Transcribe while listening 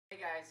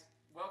guys,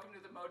 welcome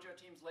to the MoJo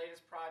team's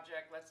latest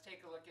project. Let's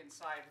take a look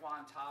inside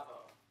JUAN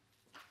TABO.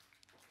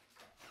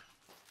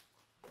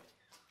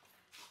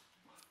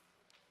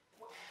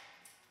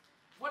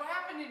 What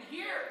happened in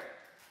here?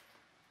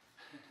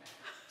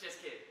 Just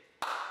kidding.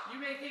 You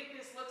may think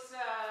this looks,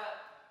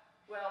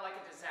 well, like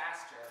a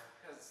disaster,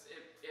 because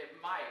it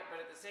might, but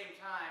at the same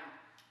time,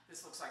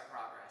 this looks like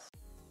progress.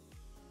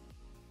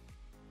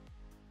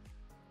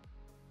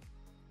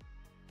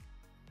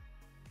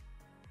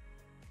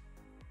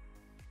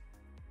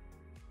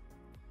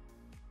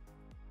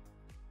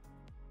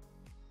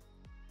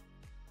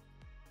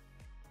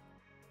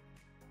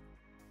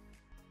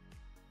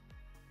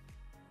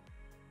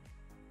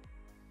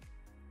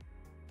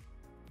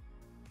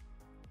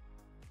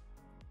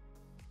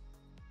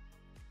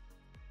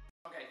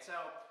 Okay, so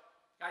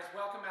guys,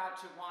 welcome out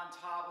to JUAN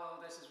TABO.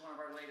 This is one of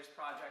our latest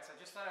projects. I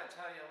just thought I'd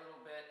tell you a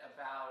little bit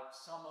about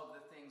some of the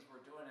things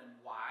we're doing and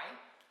why.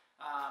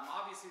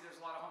 Obviously, there's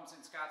a lot of homes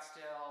in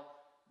Scottsdale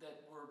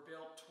that were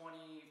built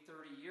 20,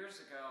 30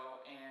 years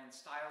ago, and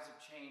styles have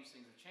changed,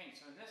 things have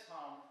changed. So in this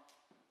home,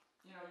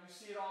 you know, you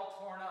see it all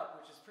torn up,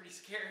 which is pretty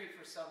scary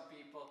for some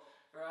people.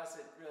 For us,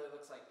 it really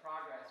looks like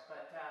progress.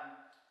 But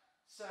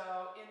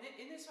so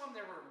in this home,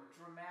 there were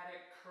dramatic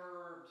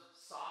curved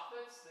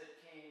soffits that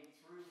came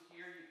through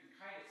here. You can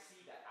kind of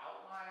see the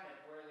outline of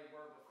where they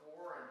were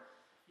before, and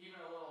even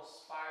a little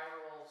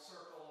spiral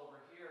circle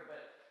over here.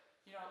 But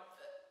you know,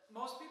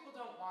 most people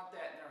don't want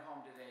that in their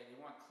home today. They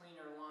want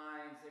cleaner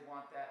lines, they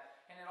want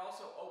that, and it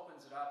also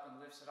opens it up and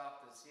lifts it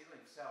off the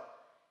ceiling. So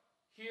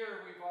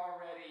here we've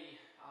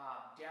already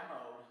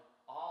demoed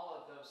all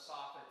of those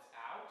soffits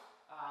out.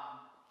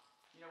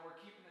 You know,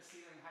 we're keeping the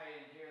ceiling height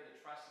in here, the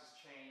trusses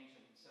change,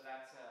 and so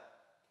that's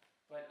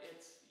but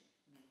it's,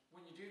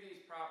 when you do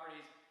these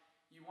properties,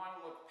 you want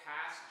to look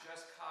past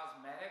just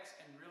cosmetics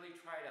and really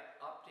try to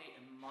update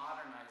and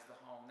modernize the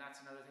home.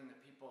 That's another thing that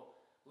people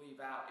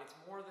leave out. It's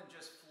more than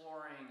just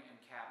flooring and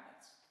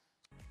cabinets.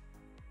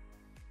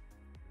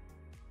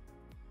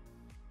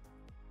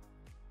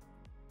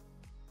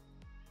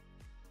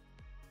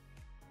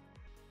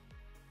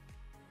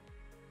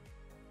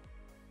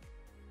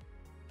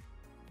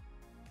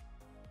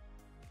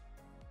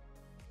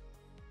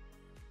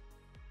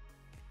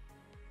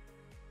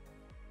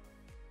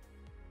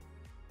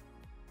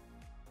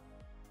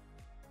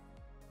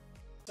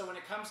 So when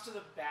it comes to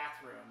the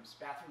bathrooms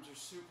are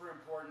super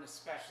important,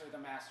 especially the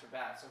master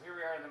bath. So here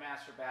we are in the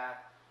master bath.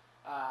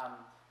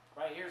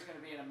 Right here is going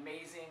to be an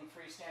amazing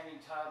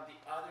freestanding tub. The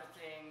other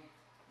thing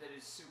that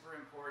is super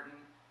important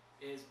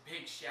is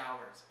big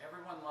showers.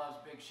 Everyone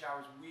loves big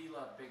showers. We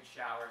love big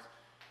showers.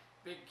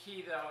 Big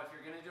key though, if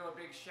you're going to do a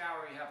big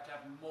shower, you have to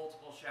have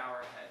multiple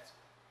shower heads.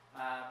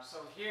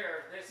 So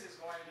here, this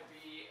is going to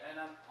be an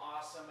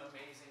awesome,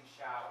 amazing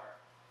shower.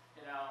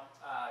 You know,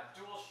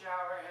 dual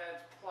shower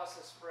heads plus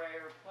a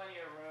sprayer,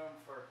 plenty of room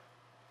for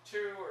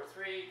 2 or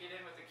 3. Get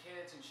in with the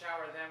kids and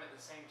shower them at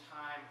the same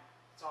time.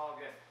 It's all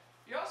good.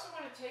 You also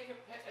want to pay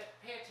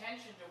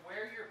attention to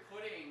where you're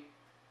putting,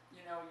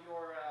 you know,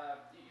 your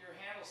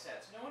handle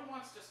sets. No one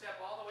wants to step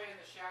all the way in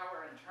the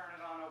shower and turn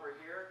it on over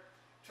here,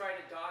 try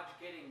to dodge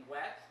getting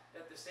wet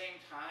at the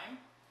same time.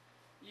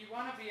 You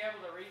want to be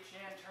able to reach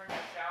in, turn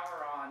your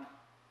shower on,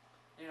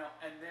 you know,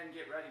 and then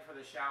get ready for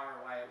the shower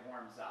while it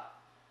warms up.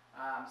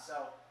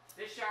 So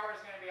this shower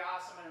is going to be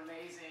awesome and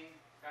amazing.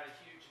 Got a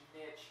huge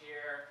niche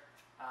here.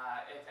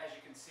 As you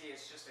can see,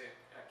 it's just a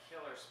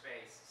killer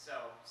space.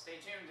 So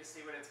stay tuned to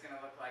see what it's going to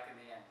look like in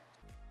the end.